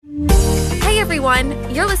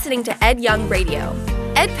everyone. You're listening to Ed Young Radio,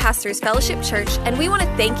 Ed Pastors Fellowship Church, and we want to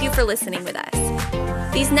thank you for listening with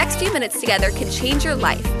us. These next few minutes together can change your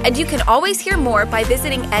life, and you can always hear more by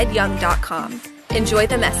visiting edyoung.com. Enjoy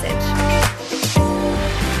the message.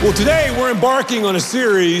 Well, today we're embarking on a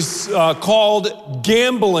series called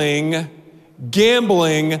Gambling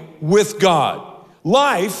with God.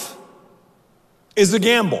 Life is a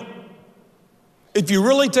gamble. If you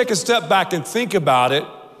really take a step back and think about it,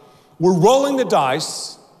 we're rolling the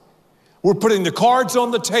dice, we're putting the cards on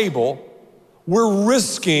the table, we're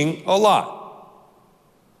risking a lot.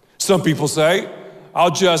 Some people say, I'll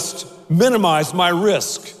just minimize my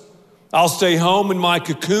risk. I'll stay home in my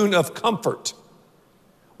cocoon of comfort.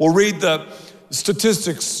 We'll read the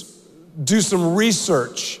statistics, do some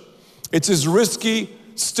research. It's as risky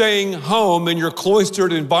staying home in your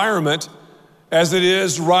cloistered environment as it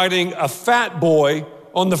is riding a fat boy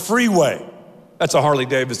on the freeway. That's a Harley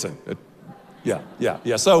Davidson.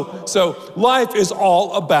 Yeah. So life is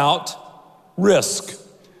all about risk.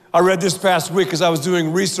 I read this past week as I was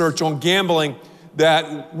doing research on gambling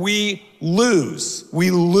that we lose,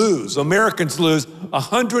 Americans lose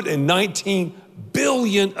 $119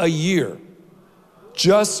 billion a year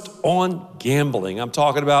just on gambling. I'm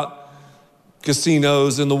talking about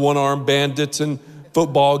casinos and the one-armed bandits and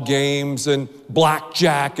football games and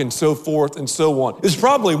blackjack and so forth and so on. It's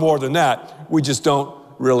probably more than that. We just don't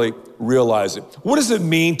really realize it. What does it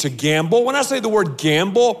mean to gamble? When I say the word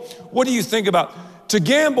gamble, what do you think about? To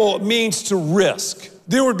gamble means to risk.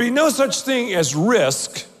 There would be no such thing as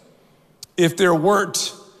risk if there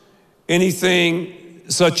weren't anything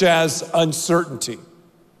such as uncertainty.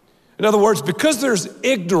 In other words, because there's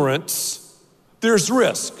ignorance, there's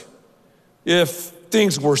risk. If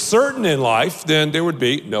things were certain in life, then there would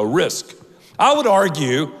be no risk. I would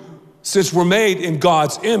argue, since we're made in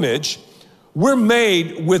God's image, we're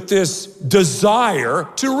made with this desire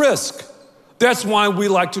to risk. That's why we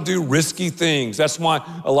like to do risky things. That's why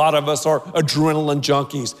a lot of us are adrenaline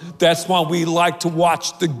junkies. That's why we like to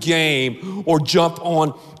watch the game or jump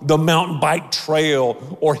on the mountain bike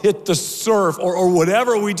trail or hit the surf or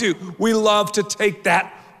whatever we do. We love to take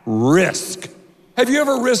that risk. Have you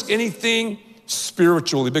ever risked anything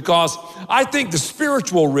spiritually? Because I think the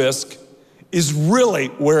spiritual risk is really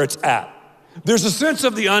where it's at. There's a sense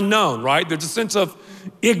of the unknown, right? There's a sense of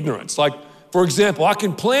ignorance. Like, for example, I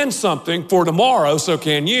can plan something for tomorrow, so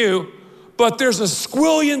can you, but there's a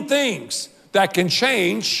squillion things that can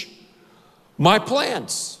change my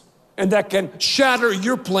plans and that can shatter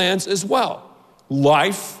your plans as well.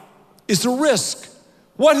 Life is a risk.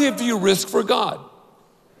 What have you risked for God?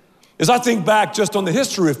 As I think back just on the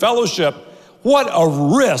history of fellowship, what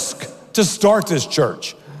a risk to start this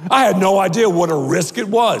church. I had no idea what a risk it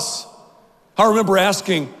was. I remember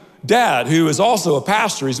asking Dad, who is also a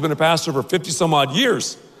pastor. He's been a pastor for 50 some odd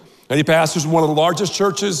years. And he pastors one of the largest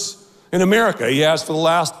churches in America. He has for the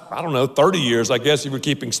last, 30 years, I guess, if you're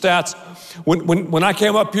keeping stats. When I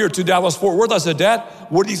came up here to Dallas-Fort Worth, I said, Dad,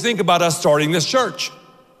 what do you think about us starting this church?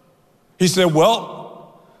 He said,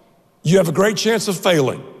 well, you have a great chance of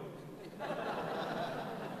failing.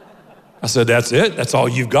 I said, that's it? That's all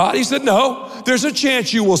you've got? He said, no, there's a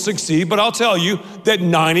chance you will succeed, but I'll tell you that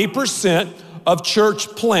 90% of church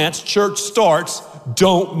plants, church starts,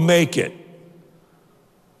 don't make it.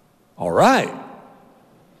 All right.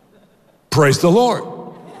 Praise the Lord.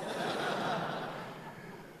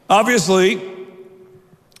 Obviously,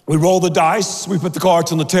 we roll the dice, we put the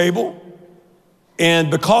cards on the table,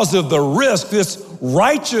 and because of the risk, this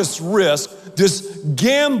righteous risk, this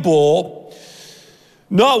gamble,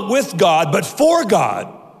 not with God, but for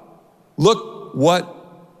God, look what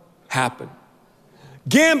happened.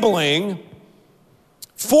 Gambling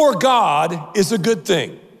for God is a good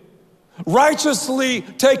thing. Righteously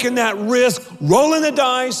taking that risk, rolling the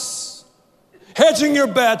dice, hedging your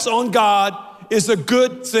bets on God is a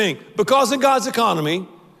good thing. Because in God's economy,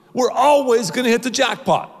 we're always going to hit the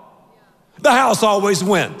jackpot. The house always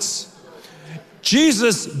wins.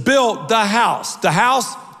 Jesus built the house,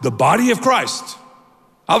 the body of Christ.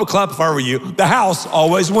 I would clap if I were you. The house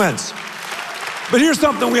always wins. But here's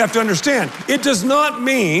something we have to understand. It does not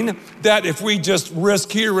mean that if we just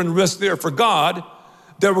risk here and risk there for God,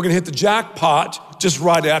 that we're gonna hit the jackpot just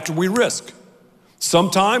right after we risk.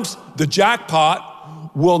 Sometimes the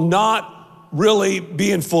jackpot will not really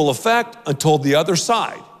be in full effect until the other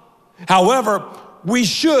side. However, we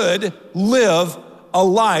should live a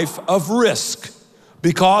life of risk.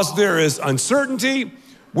 Because there is uncertainty,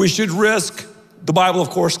 we should risk. The Bible, of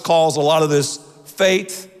course, calls a lot of this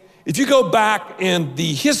faith. If you go back in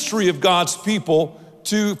the history of God's people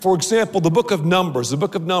to, for example, the book of Numbers,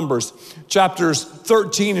 chapters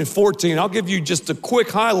 13 and 14. I'll give you just a quick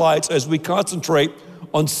highlights as we concentrate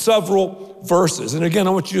on several verses. And again, I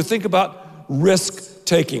want you to think about risk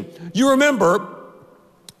taking. You remember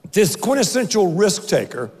this quintessential risk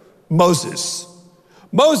taker, Moses.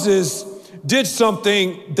 Moses did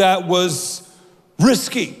something that was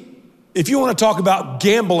risky. If you want to talk about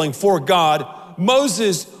gambling for God,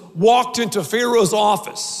 Moses walked into Pharaoh's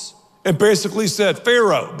office and basically said,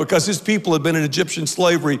 Pharaoh, because his people had been in Egyptian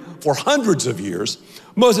slavery for hundreds of years,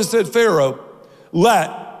 Moses said, Pharaoh,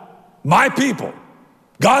 let my people,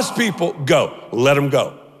 God's people, go. Let them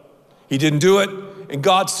go. He didn't do it, and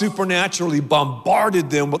God supernaturally bombarded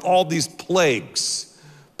them with all these plagues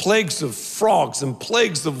of frogs and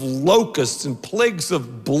plagues of locusts and plagues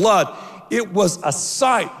of blood. It was a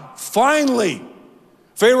sight. Finally,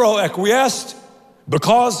 Pharaoh acquiesced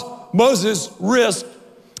because Moses risked.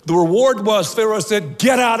 The reward was, Pharaoh said,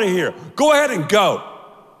 get out of here. Go ahead and go.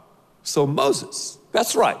 So Moses,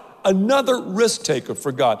 that's right, another risk taker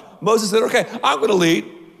for God. Moses said, okay, I'm going to lead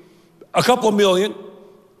a couple of million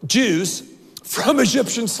Jews from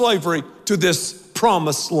Egyptian slavery to this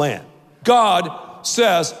promised land. God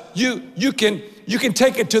says, you can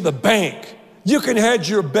take it to the bank. You can hedge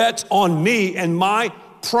your bets on me and my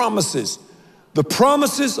promises. The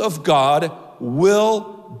promises of God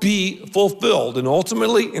will be fulfilled and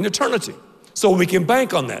ultimately in eternity. So we can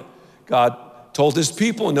bank on that. God told his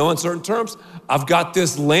people in no uncertain terms, I've got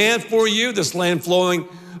this land for you, this land flowing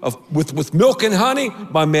with milk and honey.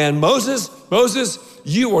 My man Moses,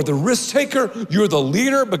 you are the risk taker. You're the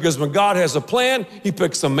leader, because when God has a plan, he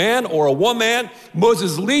picks a man or a woman.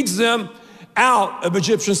 Moses leads them out of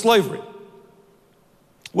Egyptian slavery.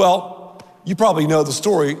 Well, you probably know the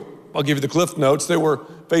story. I'll give you the cliff notes. They were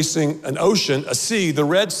facing an ocean, a sea, the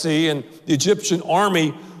Red Sea, and the Egyptian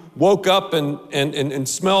army woke up and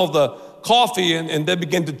smelled the coffee, and they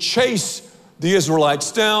began to chase the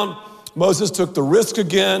Israelites down. Moses took the risk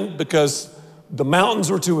again because the mountains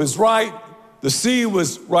were to his right, the sea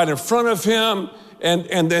was right in front of him,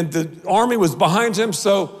 and then the army was behind him,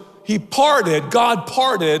 so God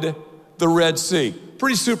parted the Red Sea.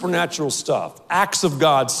 Pretty supernatural stuff, acts of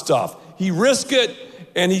God stuff. He risked it,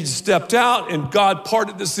 and he stepped out, and God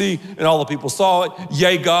parted the sea, and all the people saw it.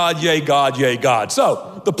 Yay, God, yay, God, yay, God.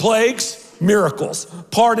 So the plagues, miracles.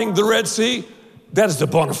 Parting the Red Sea, that is a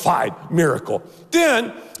bona fide miracle.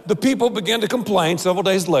 Then the people began to complain several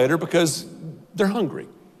days later because they're hungry.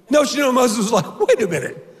 No, Moses was like, wait a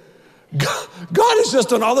minute. God has just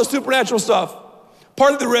done all this supernatural stuff,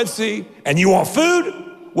 parted the Red Sea, and you want food?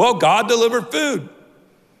 Well, God delivered food.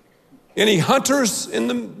 Any hunters in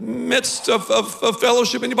the midst of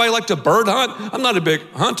fellowship? Anybody like to bird hunt? I'm not a big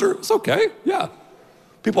hunter. It's okay, yeah.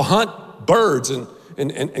 People hunt birds,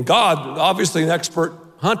 and God, obviously an expert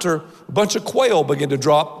hunter, a bunch of quail began to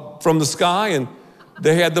drop from the sky, and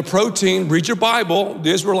they had the protein. Read your Bible. The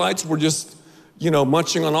Israelites were just,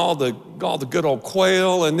 munching on all the good old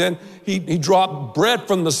quail, and then he dropped bread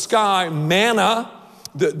from the sky, manna.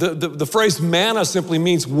 The phrase manna simply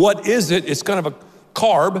means, what is it? It's kind of a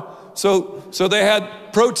carb. So they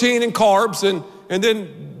had protein and carbs and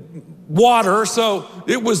then water. So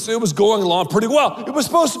it was going along pretty well. It was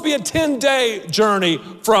supposed to be a 10-day journey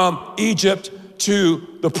from Egypt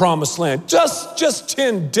to the promised land. Just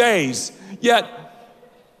 10 days. Yet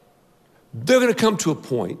they're going to come to a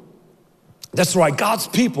point. That's right. God's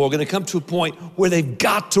people are going to come to a point where they've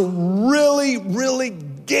got to really, really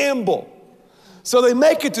gamble. So they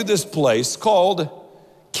make it to this place called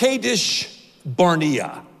Kadesh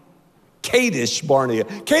Barnea. Kadesh Barnea.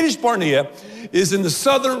 Kadesh Barnea is in the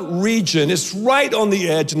southern region. It's right on the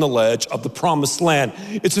edge and the ledge of the promised land.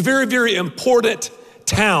 It's a very, very important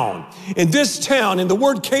town. In this town, and the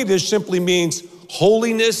word Kadesh simply means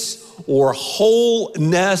holiness or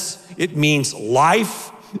wholeness. It means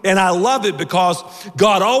life. And I love it because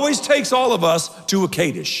God always takes all of us to a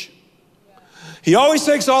Kadesh. He always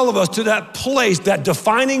takes all of us to that place, that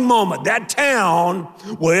defining moment, that town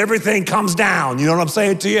where everything comes down. You know what I'm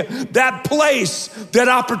saying to you? That place, that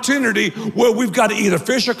opportunity where we've got to either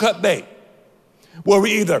fish or cut bait, where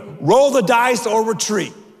we either roll the dice or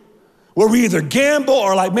retreat, where we either gamble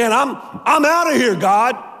or like, man, I'm out of here,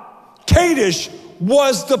 God. Kadesh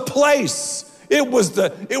was the place. It was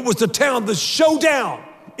the town, the showdown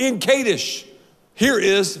in Kadesh.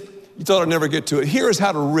 You thought I'd never get to it. Here is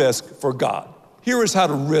how to risk for God. Here is how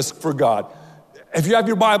to risk for God. If you have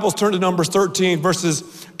your Bibles, turn to Numbers 13,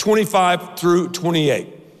 verses 25 through 28.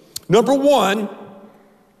 Number one,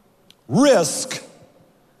 risk,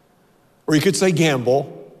 or you could say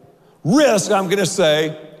gamble. Risk, I'm going to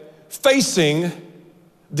say, facing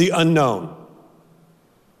the unknown.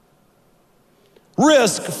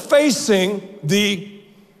 Risk facing the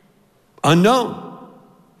unknown.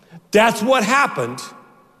 That's what happened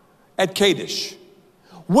at Kadesh.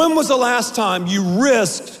 When was the last time you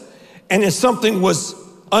risked and if something was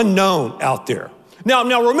unknown out there? Now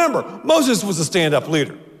remember, Moses was a stand-up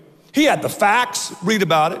leader. He had the facts, read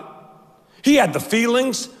about it. He had the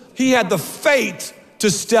feelings. He had the faith to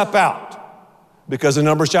step out. Because in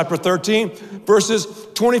Numbers chapter 13, verses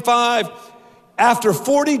 25, after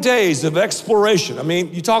 40 days of exploration, I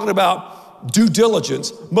mean, you're talking about due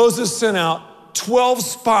diligence, Moses sent out 12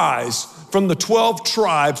 spies from the 12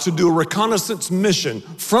 tribes to do a reconnaissance mission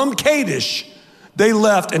from Kadesh. They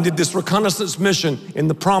left and did this reconnaissance mission in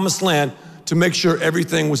the promised land to make sure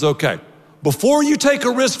everything was okay. Before you take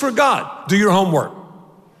a risk for God, do your homework.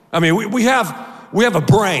 I mean, we have a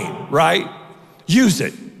brain, right? Use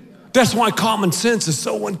it. That's why common sense is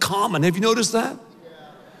so uncommon. Have you noticed that?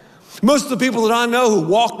 Most of the people that I know who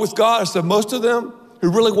walk with God, I said most of them who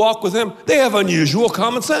really walk with Him, they have unusual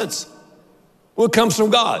common sense. Well, it comes from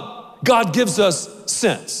God. God gives us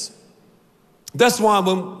sense. That's why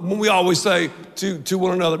when we always say to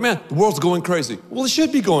one another, man, the world's going crazy. Well, it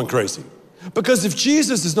should be going crazy. Because if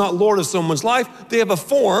Jesus is not Lord of someone's life, they have a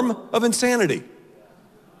form of insanity.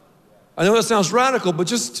 I know that sounds radical, but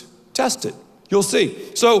just test it. You'll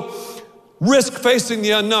see. So, risk facing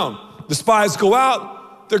the unknown. The spies go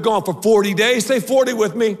out. They're gone for 40 days. Say 40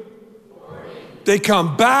 with me. 40. They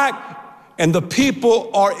come back, and the people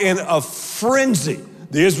are in a frenzy.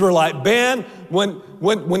 The Israelite band,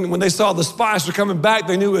 when they saw the spies were coming back,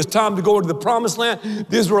 they knew it was time to go into the promised land.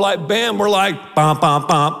 The Israelite band were like, bum, bum,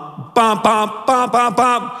 bum, bum, bum, bum, bum,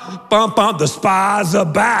 bum, bum, bum. The spies are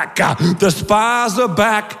back. The spies are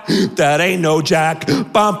back. That ain't no Jack.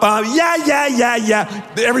 Bum, bum, yeah.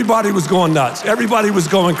 Everybody was going nuts. Everybody was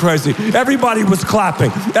going crazy. Everybody was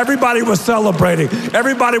clapping. Everybody was celebrating.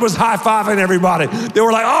 Everybody was high-fiving everybody. They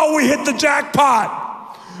were like, oh, we hit the jackpot.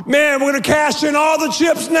 Man, we're gonna cash in all the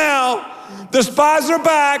chips now. The spies are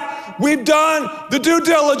back. We've done the due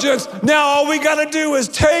diligence. Now all we gotta do is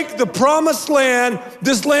take the promised land.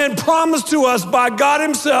 This land promised to us by God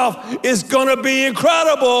Himself is gonna be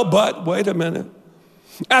incredible. But wait a minute.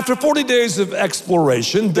 After 40 days of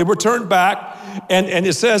exploration, they returned back, and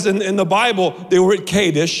it says in the Bible, they were at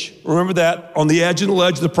Kadesh. Remember that, on the edge of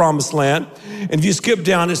the promised land. And if you skip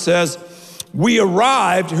down, it says, we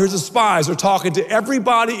arrived, here's the spies, they're talking to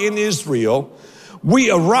everybody in Israel.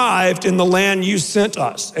 We arrived in the land you sent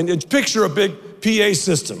us. And picture a big PA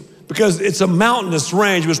system because it's a mountainous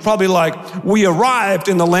range. It was probably like, we arrived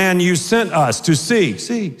in the land you sent us to see.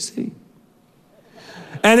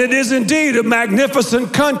 And it is indeed a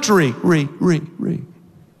magnificent country. Everybody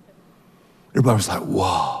was like,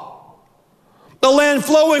 whoa. The land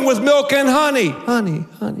flowing with milk and honey.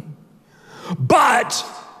 But,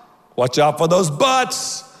 watch out for those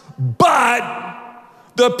buts. But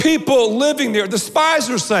the people living there, the spies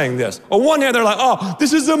are saying this. On one hand, they're like, oh,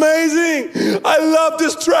 this is amazing. I love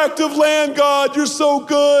this tract of land, God. You're so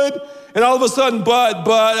good. And all of a sudden, but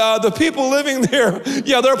the people living there,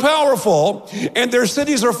 yeah, they're powerful. And their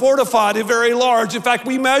cities are fortified and very large. In fact,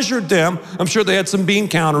 we measured them. I'm sure they had some bean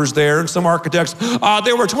counters there and some architects.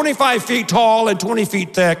 They were 25 feet tall and 20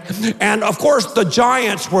 feet thick. And of course, the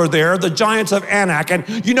giants were there, the giants of Anak.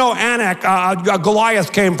 And you know Anak,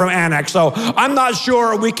 Goliath came from Anak. So I'm not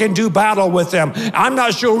sure we can do battle with them. I'm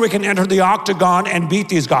not sure we can enter the octagon and beat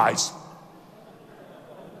these guys.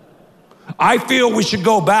 I feel we should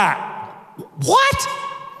go back. What?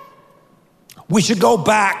 We should go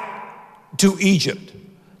back to Egypt.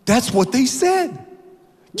 That's what they said.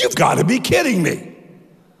 You've got to be kidding me.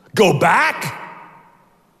 Go back?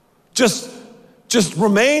 Just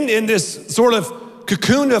remain in this sort of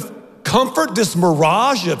cocoon of comfort, this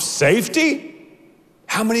mirage of safety?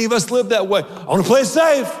 How many of us live that way? I want to play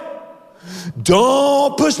safe.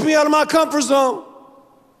 Don't push me out of my comfort zone.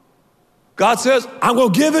 God says, I'm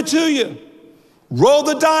going to give it to you. Roll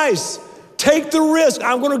the dice. Take the risk.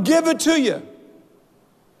 I'm going to give it to you.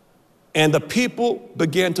 And the people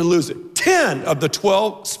began to lose it. 10 of the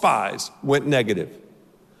 12 spies went negative.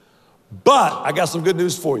 But I got some good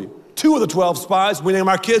news for you. 2 of the 12 spies, we named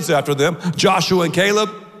our kids after them, Joshua and Caleb.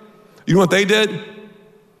 You know what they did?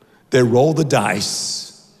 They rolled the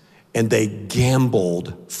dice and they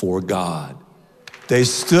gambled for God. They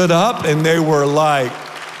stood up and they were like,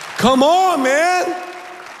 come on, man.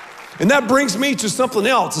 And that brings me to something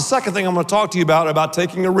else. The second thing I'm going to talk to you about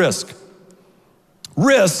taking a risk.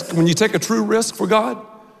 Risk, when you take a true risk for God,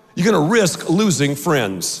 you're going to risk losing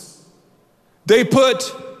friends. They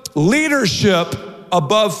put leadership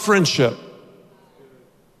above friendship.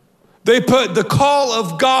 They put the call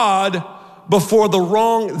of God before the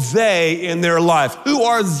wrong they in their life. Who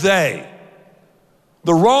are they?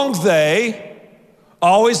 The wrong they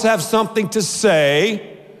always have something to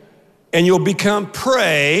say, and you'll become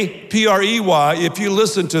prey, P-R-E-Y, if you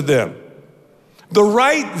listen to them. The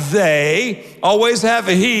right they always have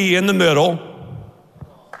a he in the middle,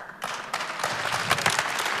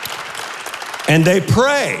 and they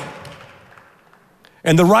pray.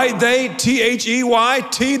 And the right they, T-H-E-Y,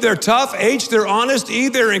 T, they're tough, H, they're honest, E,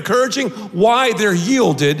 they're encouraging, Y, they're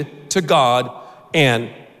yielded to God and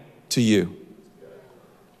to you.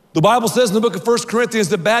 The Bible says in the book of 1 Corinthians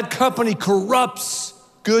that bad company corrupts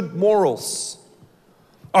good morals.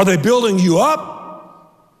 Are they building you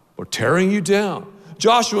up or tearing you down?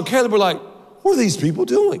 Joshua and Caleb were like, what are these people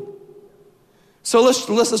doing? So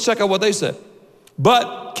let's check out what they said.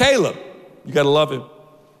 But Caleb, you gotta love him.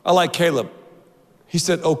 I like Caleb. He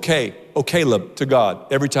said, okay, oh Caleb, to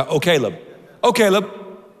God every time. Oh Caleb, oh Caleb.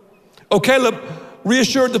 Oh Caleb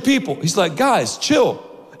reassured the people. He's like, guys, chill.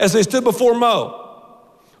 As they stood before Mo,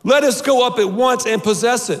 let us go up at once and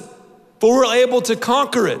possess it, for we're able to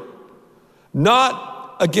conquer it.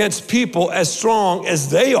 Not against people as strong as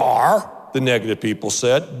they are, the negative people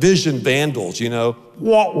said. Vision vandals, you know.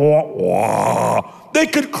 Wah, wah, wah. They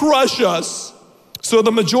could crush us. So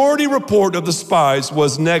the majority report of the spies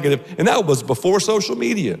was negative, and that was before social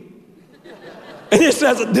media. And it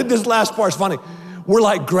says, this last part's funny. We're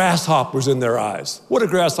like grasshoppers in their eyes. What do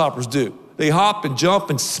grasshoppers do? They hop and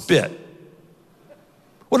jump and spit.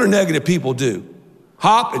 What do negative people do?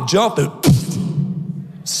 Hop and jump and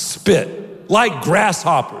spit, like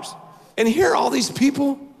grasshoppers. And here are all these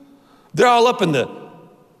people. They're all up in the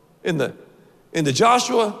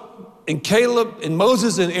Joshua and Caleb and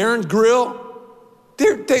Moses and Aaron's grill.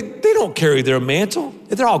 They don't carry their mantle.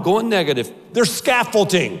 They're all going negative. They're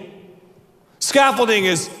scaffolding. Scaffolding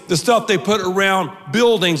is the stuff they put around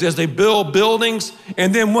buildings as they build buildings.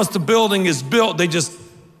 And then once the building is built, they just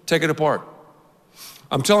take it apart.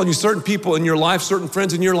 I'm telling you, certain people in your life, certain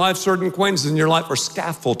friends in your life, certain acquaintances in your life are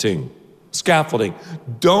scaffolding. Scaffolding.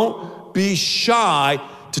 Don't be shy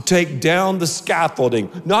to take down the scaffolding.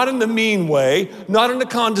 Not in the mean way, not in the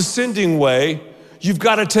condescending way. You've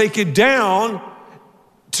got to take it down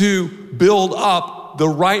to build up the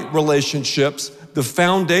right relationships, the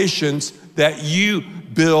foundations that you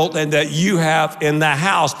build and that you have in the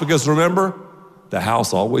house. Because remember, the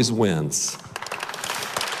house always wins.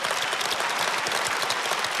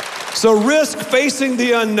 So risk facing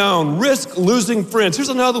the unknown, risk losing friends. Here's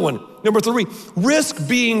another one. Number 3, risk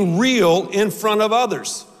being real in front of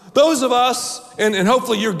others. Those of us, and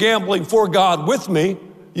hopefully you're gambling for God with me,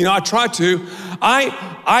 you know, I try to.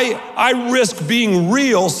 I risk being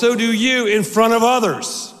real, so do you, in front of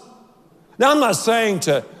others. Now, I'm not saying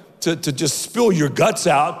to just spill your guts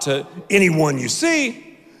out to anyone you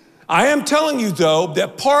see. I am telling you, though,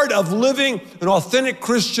 that part of living an authentic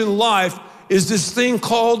Christian life is this thing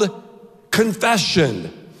called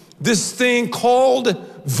confession, this thing called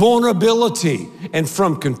vulnerability. And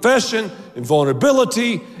from confession and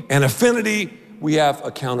vulnerability and affinity, we have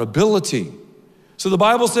accountability. So the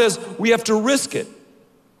Bible says we have to risk it.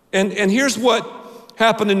 And here's what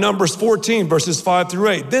happened in Numbers 14, verses 5 through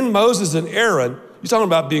 8. Then Moses and Aaron, you're talking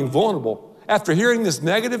about being vulnerable, after hearing this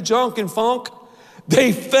negative junk and funk,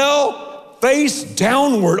 they fell face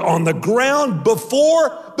downward on the ground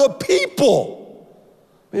before the people.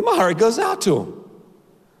 I mean, my heart goes out to them.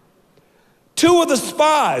 2 of the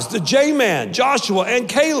spies, the J-man, Joshua and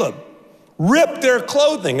Caleb, ripped their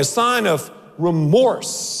clothing, a sign of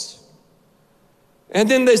remorse. And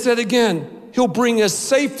then they said again, he'll bring us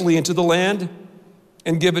safely into the land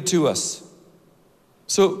and give it to us.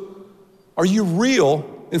 So are you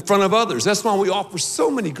real in front of others? That's why we offer so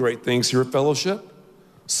many great things here at Fellowship.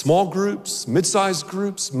 Small groups, mid-sized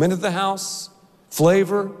groups, men of the house,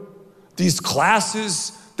 flavor, these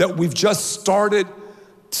classes that we've just started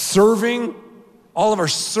serving, all of our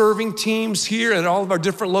serving teams here at all of our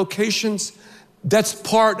different locations. That's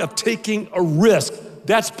part of taking a risk.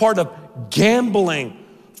 That's part of gambling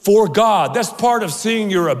for God. That's part of seeing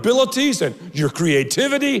your abilities and your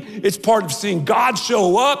creativity. It's part of seeing God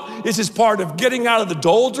show up. It's just part of getting out of the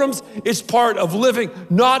doldrums. It's part of living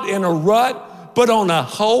not in a rut, but on a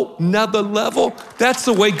whole nother level. That's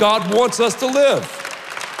the way God wants us to live.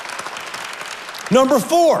 Number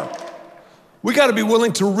 4, we got to be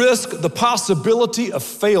willing to risk the possibility of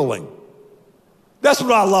failing. That's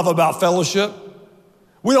what I love about Fellowship.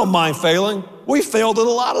 We don't mind failing. We failed at a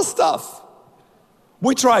lot of stuff.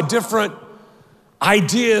 We tried different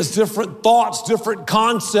ideas, different thoughts, different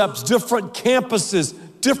concepts, different campuses,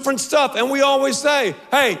 different stuff. And we always say,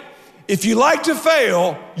 hey, if you like to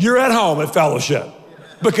fail, you're at home at Fellowship.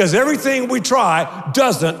 Because everything we try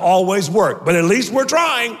doesn't always work, but at least we're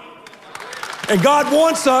trying. And God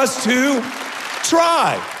wants us to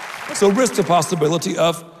try. So risk the possibility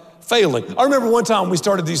of failing. I remember one time we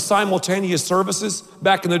started these simultaneous services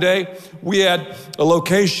back in the day. We had a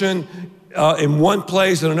location in one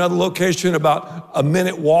place and another location about a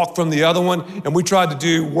minute walk from the other one. And we tried to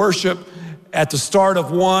do worship at the start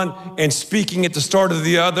of one and speaking at the start of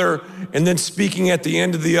the other, and then speaking at the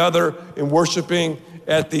end of the other and worshiping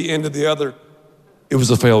at the end of the other. It was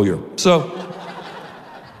a failure. So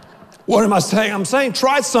what am I saying? I'm saying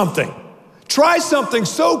try something. Try something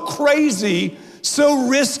so crazy, so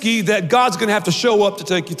risky that God's gonna have to show up to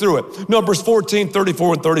take you through it. Numbers 14,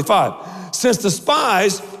 34, and 35. Since the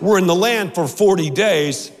spies were in the land for 40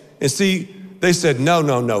 days, and see, they said,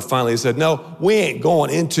 no. Finally, they said, no, we ain't going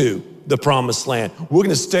into the promised land. We're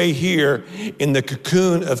gonna stay here in the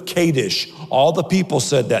cocoon of Kadesh. All the people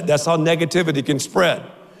said that. That's how negativity can spread.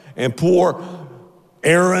 And poor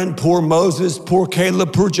Aaron, poor Moses, poor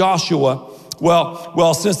Caleb, poor Joshua.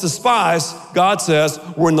 Well, since the spies, God says,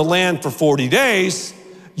 were in the land for 40 days,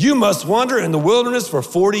 you must wander in the wilderness for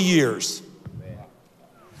 40 years.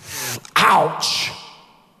 Ouch.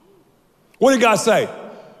 What did God say?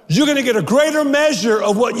 You're gonna get a greater measure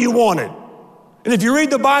of what you wanted. And if you read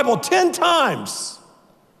the Bible 10 times,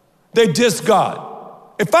 they diss God.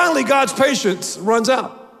 And finally, God's patience runs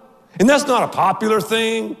out. And that's not a popular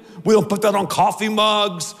thing. We don't put that on coffee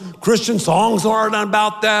mugs. Christian songs aren't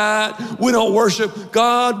about that. We don't worship,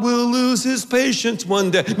 God will lose his patience one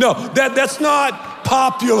day. No, that's not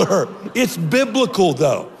popular. It's biblical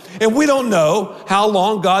though. And we don't know how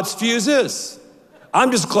long God's fuse is.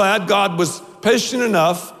 I'm just glad God was patient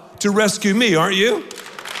enough to rescue me, aren't you?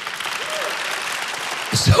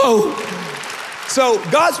 So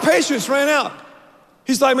God's patience ran out.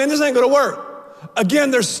 He's like, man, this ain't gonna work.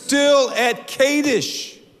 Again, they're still at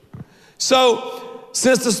Kadesh. So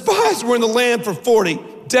since the spies were in the land for 40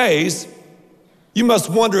 days, you must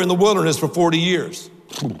wander in the wilderness for 40 years.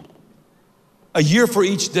 A year for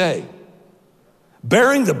each day,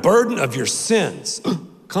 bearing the burden of your sins.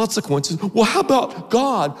 Consequences. Well, how about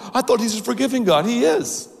God? I thought he's a forgiving God. He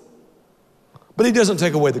is. But he doesn't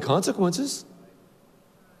take away the consequences.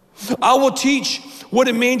 I will teach what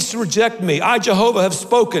it means to reject me. I, Jehovah, have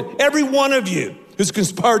spoken. Every one of you who's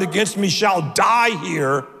conspired against me shall die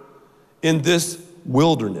here in this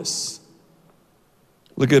wilderness.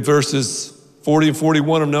 Look at verses 40 and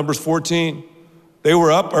 41 of Numbers 14. They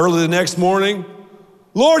were up early the next morning.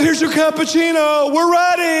 Lord, here's your cappuccino. We're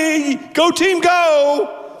ready. Go team,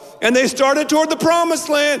 go. And they started toward the promised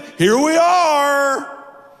land. Here we are.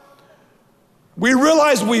 We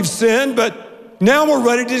realize we've sinned, but now we're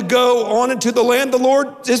ready to go on into the land the Lord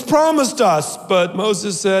has promised us. But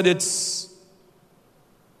Moses said it's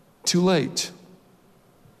too late.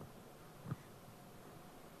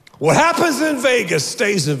 What happens in Vegas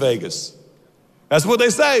stays in Vegas. That's what they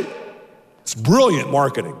say. It's brilliant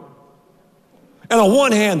marketing. And on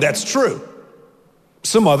one hand, that's true.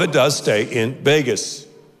 Some of it does stay in Vegas.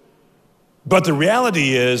 But the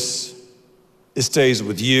reality is, it stays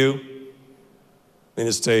with you and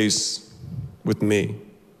it stays with me.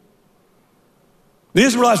 The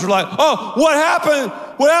Israelites were like, oh, what happened?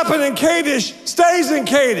 What happened in Kadesh stays in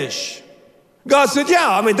Kadesh. God said, yeah,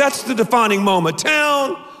 I mean, that's the defining moment.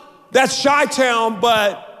 Town, that's Chi-Town,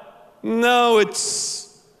 but no,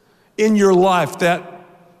 it's in your life, that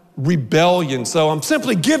rebellion. So I'm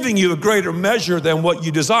simply giving you a greater measure than what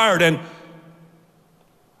you desired. And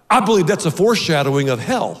I believe that's a foreshadowing of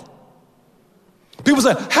hell. People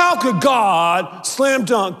say, how could God slam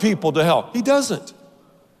dunk people to hell? He doesn't.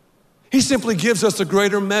 He simply gives us a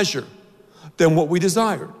greater measure than what we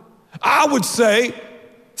desired. I would say,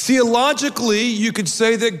 theologically, you could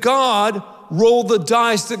say that God rolled the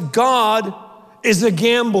dice, that God is a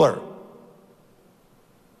gambler.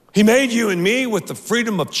 He made you and me with the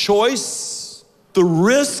freedom of choice, the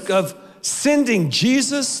risk of sending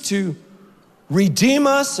Jesus to redeem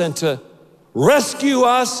us and to rescue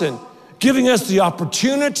us and giving us the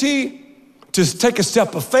opportunity to take a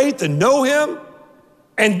step of faith and know him,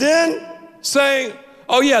 and then saying,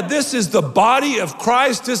 oh yeah, this is the body of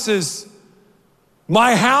Christ, this is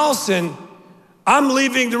my house, and I'm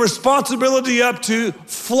leaving the responsibility up to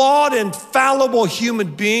flawed and fallible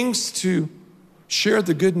human beings to share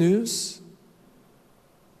the good news.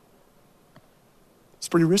 It's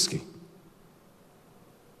pretty risky.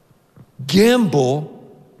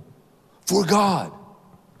 Gamble for God.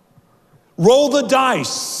 Roll the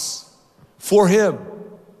dice for him.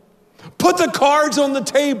 Put the cards on the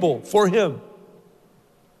table for him.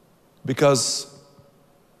 Because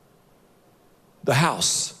the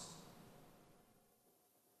house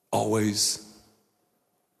always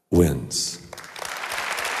wins.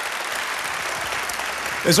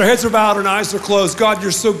 As our heads are bowed and eyes are closed, God,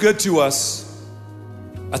 you're so good to us.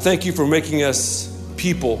 I thank you for making us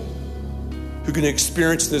people who can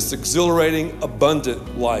experience this exhilarating,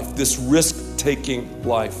 abundant life, this risk-taking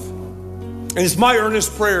life. And it's my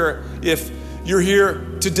earnest prayer, if you're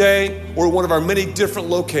here today or one of our many different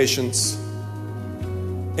locations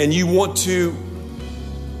and you want to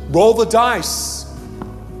roll the dice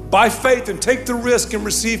by faith and take the risk and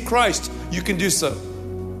receive Christ, you can do so.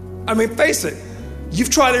 I mean, face it, you've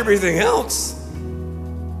tried everything else.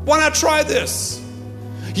 Why not try this?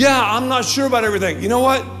 Yeah, I'm not sure about everything. You know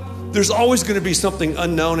what? There's always going to be something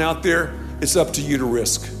unknown out there. It's up to you to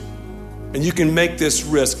risk. And you can make this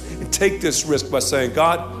risk and take this risk by saying,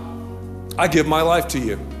 God, I give my life to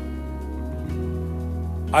you.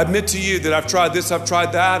 I admit to you that I've tried this, I've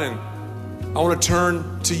tried that, and I want to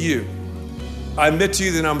turn to you. I admit to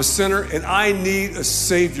you that I'm a sinner and I need a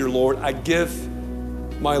Savior, Lord. I give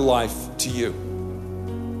my life to you.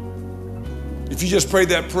 If you just prayed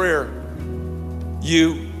that prayer,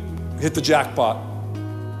 you hit the jackpot.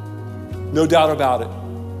 No doubt about it.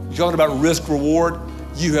 You're talking about risk reward.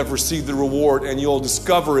 You have received the reward, and you'll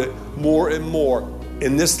discover it more and more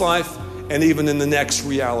in this life and even in the next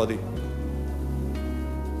reality.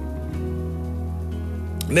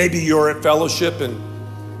 Maybe you're at fellowship and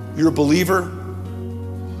you're a believer,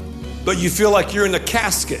 but you feel like you're in a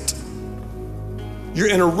casket. You're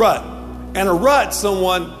in a rut. And a rut,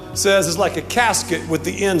 someone says, is like a casket with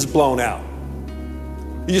the ends blown out.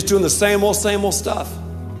 You're just doing the same old stuff.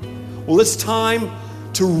 Well, it's time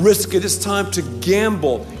to risk it. It's time to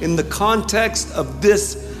gamble in the context of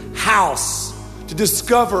this house, to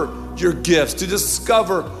discover your gifts, to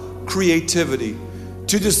discover creativity,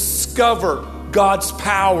 to discover God's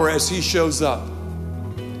power as He shows up.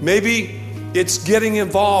 Maybe it's getting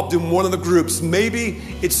involved in one of the groups. Maybe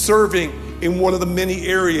it's serving in one of the many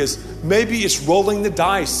areas. Maybe it's rolling the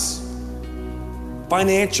dice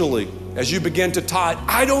financially as you begin to tithe.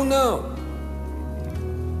 I don't know.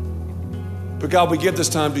 But God, we give this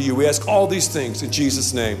time to you. We ask all these things in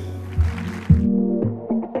Jesus' name.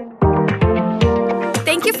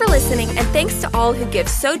 Thank you for listening, and thanks to all who give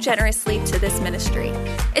so generously to this ministry.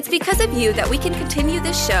 It's because of you that we can continue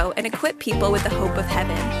this show and equip people with the hope of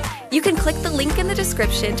heaven. You can click the link in the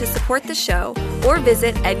description to support the show or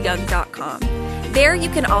visit edyoung.com. There you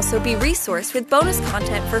can also be resourced with bonus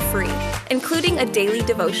content for free, including a daily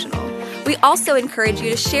devotional. We also encourage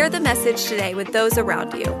you to share the message today with those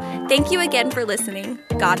around you. Thank you again for listening.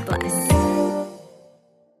 God bless.